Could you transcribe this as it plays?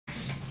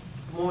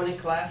morning,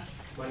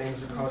 class. My name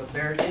is Ricardo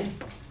COF,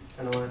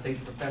 and I want to thank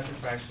the professor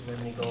for actually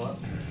letting me go up.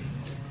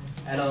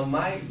 And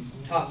my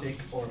topic,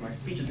 or my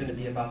speech, is going to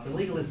be about the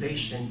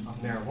legalization of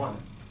marijuana.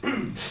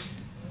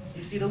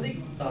 You see, the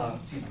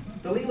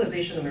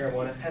legalization of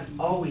marijuana has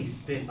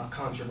always been a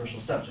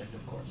controversial subject,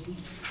 of course.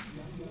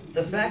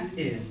 The fact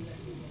is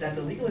that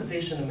the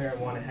legalization of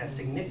marijuana has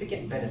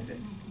significant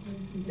benefits.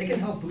 It can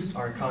help boost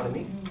our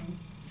economy,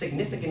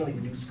 significantly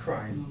reduce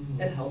crime,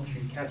 and help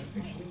treat cancer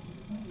patients.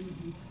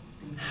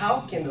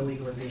 How can the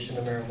legalization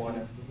of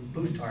marijuana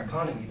boost our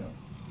economy, though?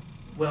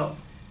 Well,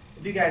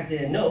 if you guys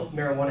didn't know,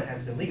 marijuana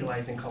has been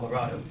legalized in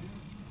Colorado.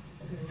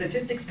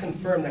 Statistics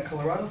confirm that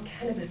Colorado's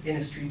cannabis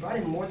industry brought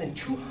in more than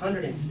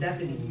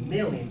 $270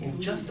 million in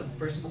just the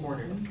first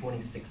quarter of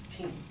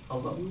 2016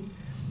 alone.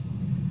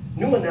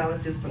 New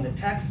analysis from the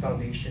Tax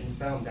Foundation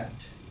found that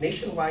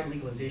nationwide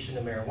legalization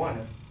of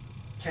marijuana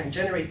can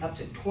generate up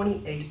to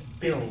 $28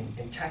 billion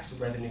in tax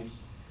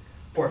revenues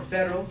for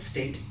federal,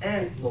 state,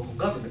 and local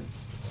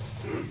governments.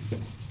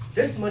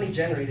 This money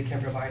generated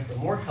can provide for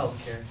more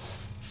healthcare,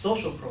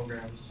 social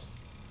programs,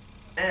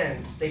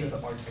 and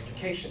state-of-the-art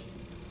education.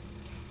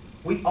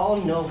 We all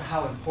know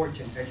how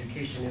important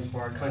education is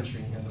for our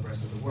country and the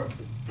rest of the world.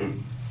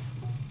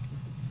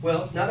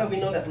 Well, now that we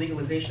know that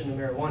legalization of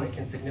marijuana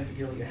can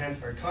significantly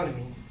enhance our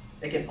economy,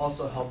 it can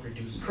also help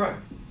reduce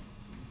crime.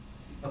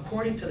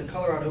 According to the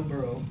Colorado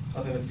Bureau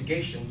of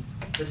Investigation,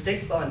 the state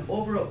saw an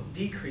overall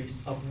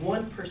decrease of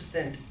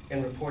 1%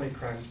 in reported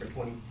crimes for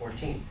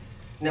 2014.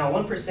 Now,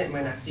 1%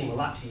 might not seem a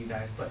lot to you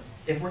guys, but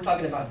if we're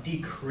talking about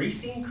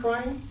decreasing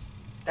crime,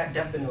 that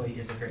definitely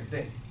is a great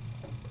thing.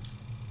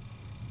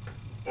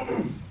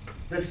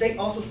 The state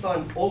also saw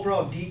an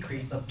overall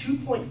decrease of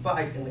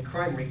 2.5 in the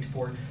crime rate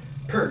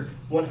per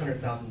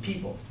 100,000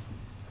 people.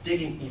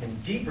 Digging even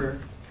deeper,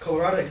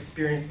 Colorado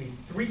experienced a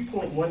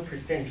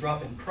 3.1%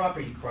 drop in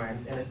property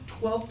crimes and a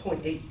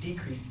 12.8%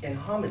 decrease in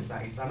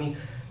homicides. I mean,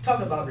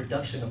 talk about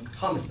reduction of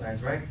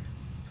homicides, right?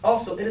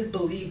 Also, it is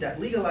believed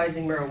that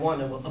legalizing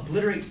marijuana will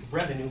obliterate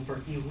revenue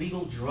for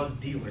illegal drug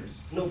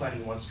dealers.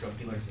 Nobody wants drug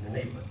dealers in the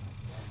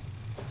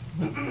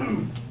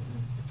neighborhood.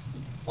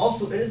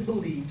 Also, it is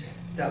believed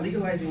that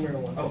legalizing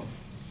marijuana,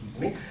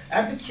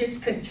 advocates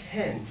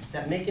contend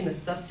that making the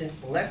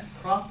substance less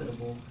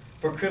profitable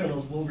for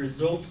criminals will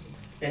result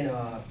in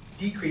a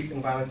decrease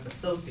in violence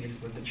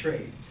associated with the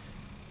trade.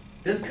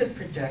 This could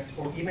protect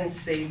or even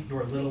save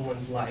your little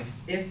one's life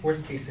if,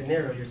 worst case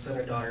scenario, your son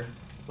or daughter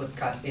was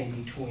caught in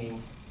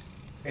between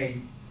a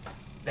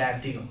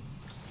bad deal.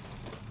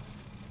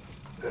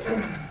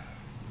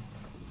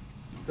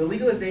 The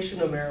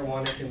legalization of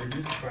marijuana can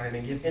reduce crime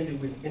and give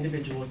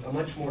individuals a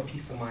much more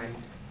peace of mind,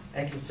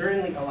 and can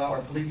certainly allow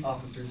our police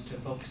officers to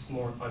focus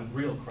more on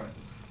real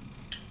crimes.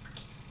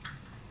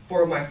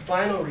 For my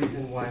final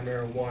reason why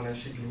marijuana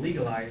should be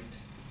legalized,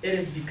 it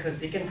is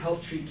because it can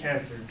help treat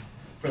cancer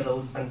for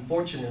those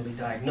unfortunately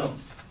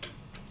diagnosed.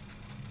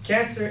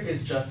 Cancer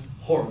is just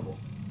horrible.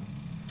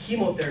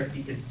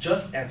 Chemotherapy is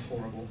just as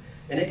horrible,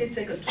 and it can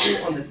take a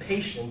toll on the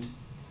patient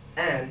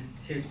and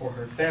his or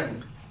her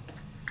family.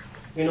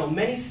 You know,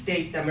 many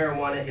state that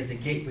marijuana is a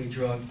gateway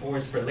drug or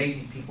is for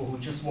lazy people who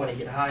just want to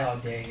get high all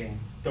day and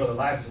throw their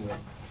lives away.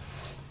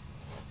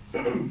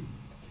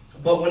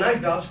 But when I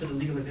vouch for the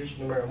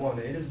legalization of marijuana,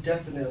 it is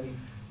definitely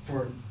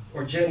for,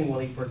 or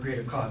genuinely for a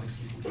greater cause,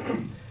 excuse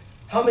me.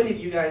 How many of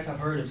you guys have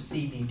heard of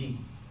CBD?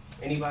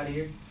 Anybody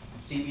here?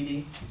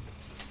 CBD?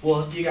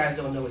 Well, if you guys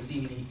don't know what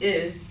CBD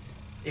is,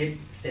 it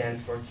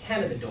stands for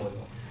cannabidiol.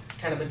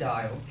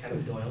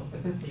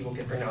 Cannabidiol. People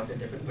can pronounce it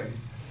different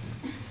ways.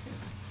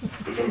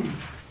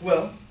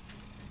 Well,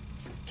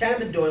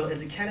 cannabidiol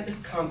is a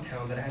cannabis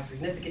compound that has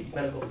significant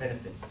medical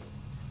benefits,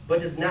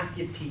 but does not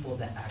give people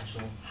the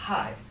actual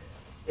high.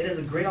 It is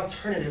a great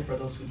alternative for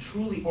those who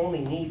truly only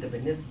need the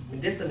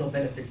medicinal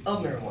benefits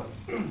of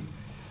marijuana.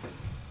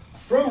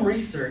 From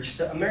research,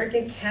 the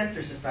American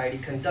Cancer Society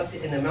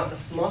conducted an amount of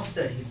small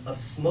studies of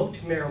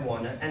smoked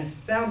marijuana and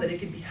found that it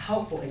could be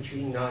helpful in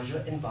treating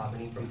nausea and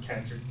vomiting from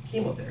cancer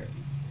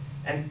chemotherapy.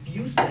 And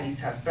few studies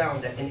have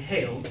found that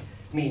inhaled,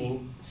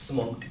 meaning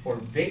smoked or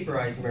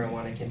vaporized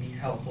marijuana, can be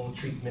helpful in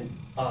treatment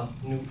of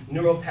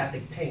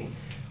neuropathic pain.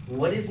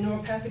 What is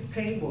neuropathic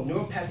pain? Well,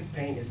 neuropathic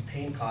pain is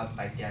pain caused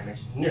by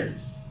damaged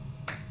nerves.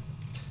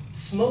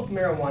 Smoked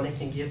marijuana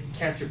can give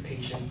cancer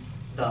patients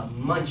the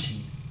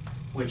munchies,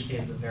 which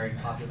is a very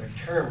popular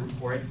term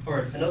for it,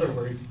 or in other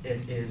words,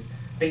 it is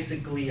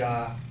basically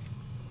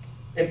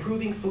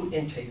improving food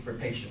intake for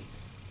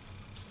patients.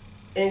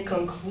 In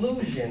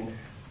conclusion,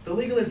 the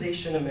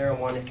legalization of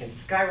marijuana can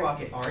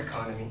skyrocket our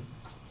economy,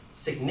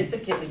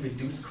 significantly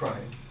reduce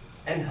crime,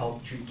 and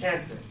help treat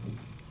cancer.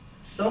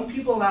 Some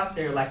people out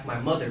there, like my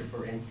mother,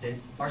 for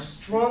instance, are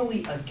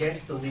strongly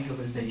against the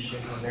legalization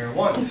of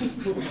marijuana,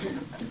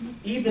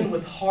 even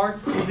with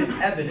hard proven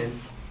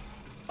evidence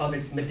of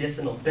its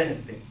medicinal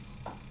benefits.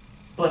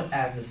 But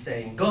as the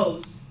saying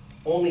goes,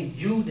 only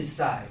you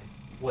decide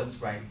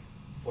what's right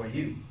for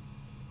you.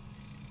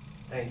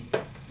 Thank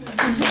you.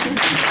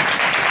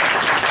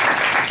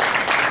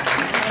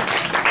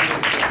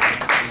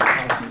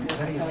 Is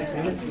that even 6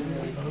 minutes?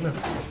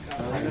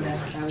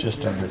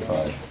 Just under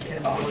 5.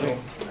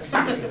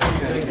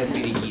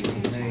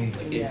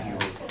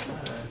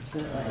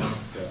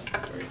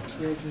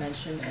 You had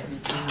mentioned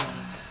everything.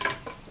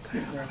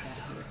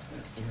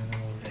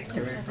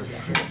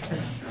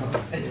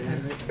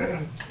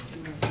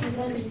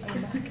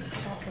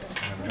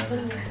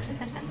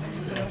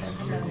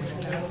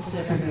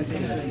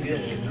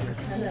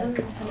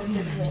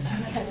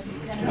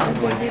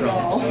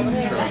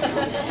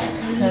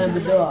 And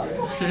the dog.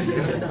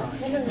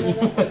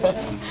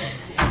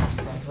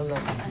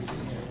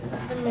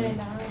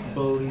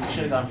 Oh, you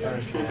should have gone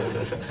first. You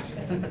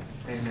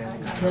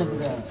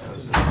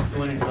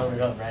wanted to load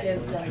it up, right?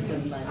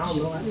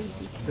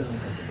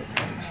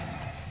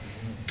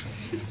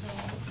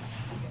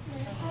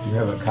 Do you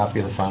have a copy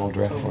of the final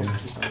draft for me?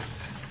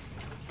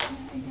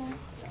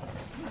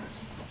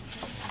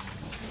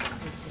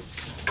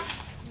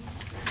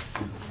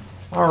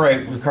 All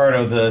right,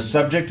 Ricardo, the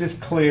subject is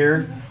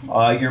clear.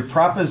 Your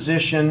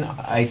proposition,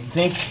 I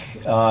think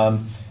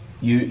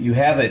you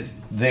have it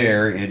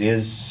there. It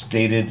is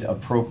stated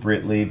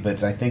appropriately,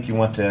 but I think you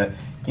want to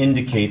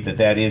indicate that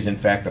that is, in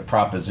fact, the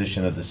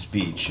proposition of the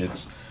speech.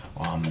 It's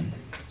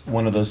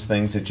one of those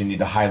things that you need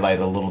to highlight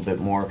a little bit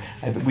more.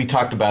 We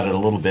talked about it a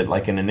little bit,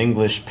 like in an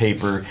English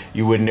paper,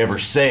 you would never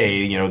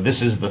say, you know,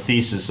 this is the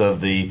thesis of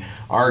the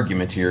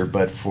argument here,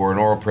 but for an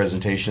oral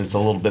presentation, it's a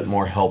little bit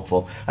more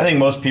helpful. I think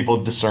most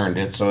people discerned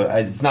it, so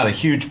it's not a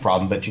huge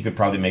problem, but you could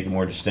probably make it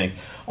more distinct.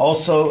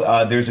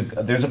 Also, there's a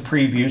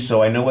preview,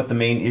 so I know what the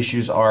main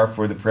issues are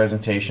for the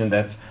presentation.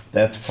 That's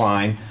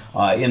fine.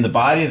 In the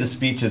body of the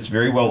speech, it's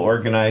very well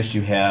organized.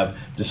 You have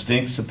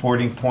distinct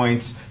supporting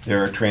points.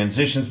 There are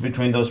transitions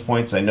between those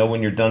points. I know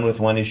when you're done with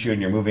one issue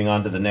and you're moving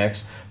on to the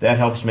next. That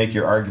helps make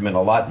your argument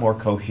a lot more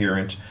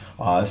coherent.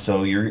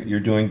 So you're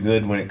doing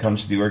good when it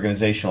comes to the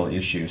organizational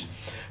issues.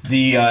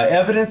 The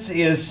evidence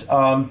is,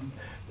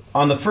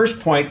 on the first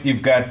point,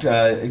 you've got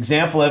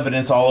example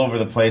evidence all over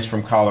the place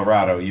from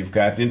Colorado. You've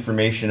got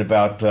information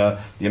about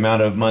the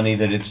amount of money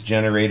that it's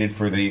generated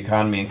for the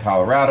economy in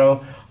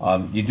Colorado.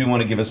 You do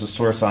want to give us a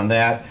source on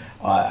that.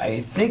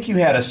 I think you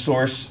had a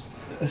source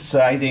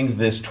citing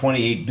this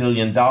 $28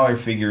 billion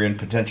figure in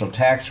potential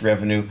tax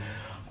revenue.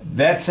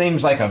 That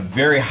seems like a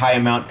very high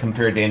amount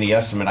compared to any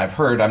estimate I've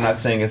heard. I'm not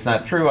saying it's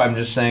not true. I'm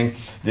just saying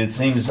that it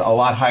seems a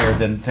lot higher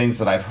than things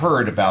that I've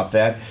heard about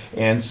that.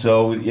 And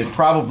so it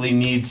probably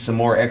needs some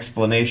more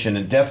explanation.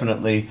 And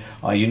definitely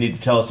you need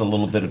to tell us a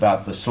little bit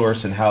about the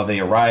source and how they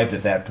arrived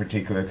at that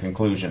particular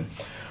conclusion.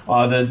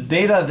 The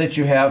data that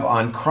you have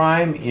on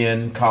crime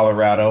in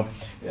Colorado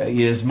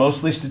is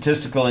mostly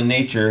statistical in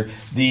nature.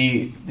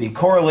 The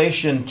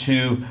correlation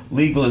to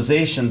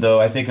legalization, though,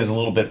 I think is a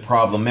little bit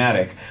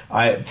problematic.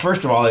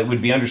 First of all, it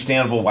would be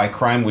understandable why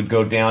crime would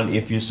go down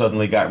if you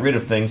suddenly got rid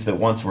of things that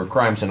once were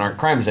crimes and aren't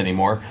crimes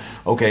anymore.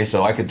 Okay,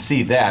 so I could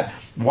see that.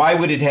 Why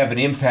would it have an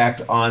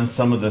impact on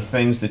some of the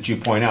things that you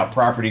point out,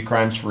 property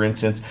crimes, for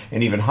instance,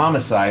 and even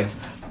homicides?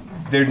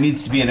 There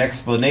needs to be an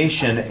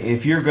explanation.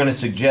 If you're going to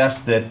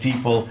suggest that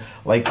people,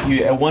 like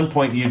you, at one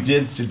point you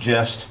did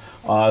suggest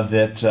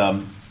that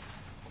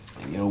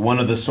you know, one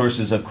of the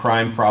sources of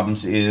crime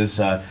problems is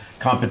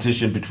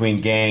competition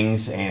between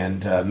gangs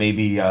and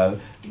maybe you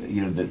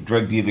know, the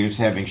drug dealers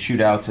having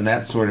shootouts and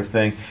that sort of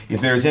thing.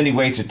 If there's any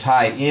way to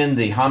tie in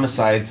the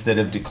homicides that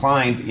have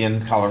declined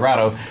in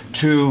Colorado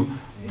to,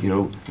 you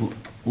know,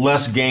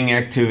 less gang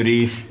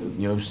activity,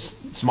 you know,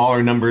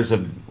 smaller numbers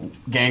of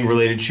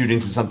gang-related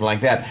shootings and something like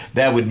that,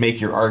 that would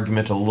make your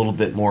argument a little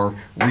bit more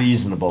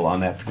reasonable on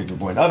that particular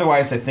point.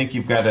 Otherwise, I think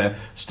you've got a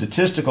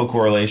statistical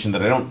correlation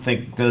that I don't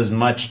think does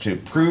much to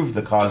prove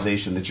the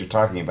causation that you're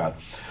talking about.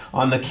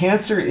 On the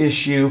cancer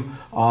issue,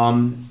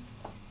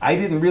 I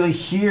didn't really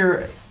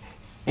hear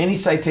any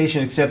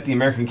citation except the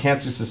American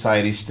Cancer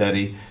Society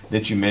study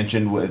that you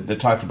mentioned that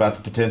talked about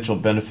the potential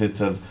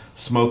benefits of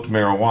smoked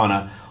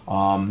marijuana,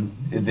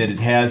 that it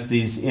has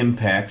these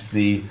impacts.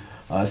 The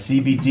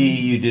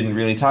CBD you didn't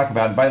really talk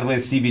about. By the way,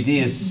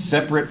 CBD is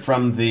separate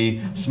from the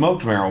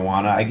smoked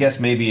marijuana. I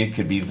guess maybe it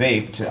could be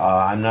vaped.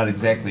 I'm not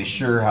exactly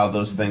sure how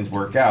those things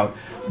work out.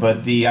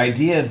 But the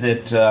idea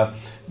that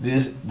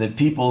that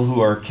people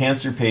who are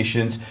cancer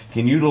patients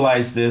can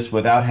utilize this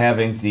without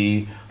having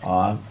the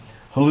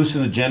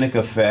hallucinogenic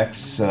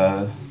effects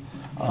of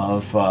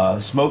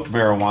smoked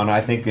marijuana,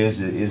 I think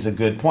is a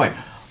good point.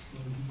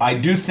 I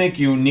do think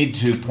you need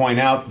to point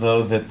out,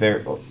 though,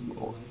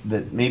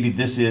 that maybe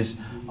this is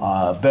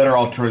a better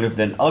alternative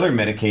than other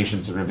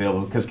medications that are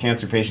available, because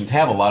cancer patients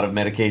have a lot of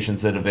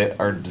medications that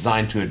are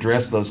designed to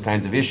address those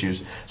kinds of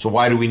issues. So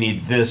why do we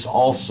need this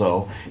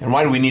also? And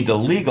why do we need to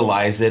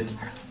legalize it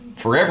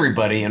for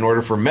everybody in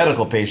order for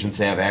medical patients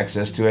to have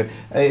access to it?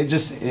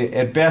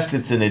 At best,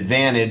 it's an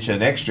advantage,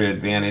 an extra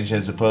advantage,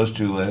 as opposed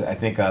to, I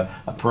think, a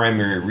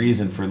primary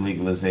reason for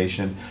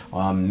legalization.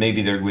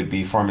 Maybe there would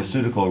be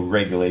pharmaceutical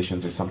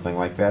regulations or something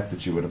like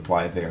that you would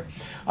apply there.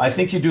 I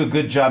think you do a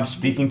good job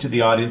speaking to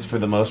the audience for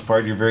the most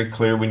part. You're very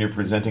clear when you're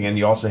presenting, and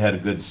you also had a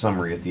good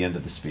summary at the end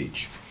of the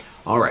speech.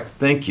 All right,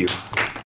 thank you.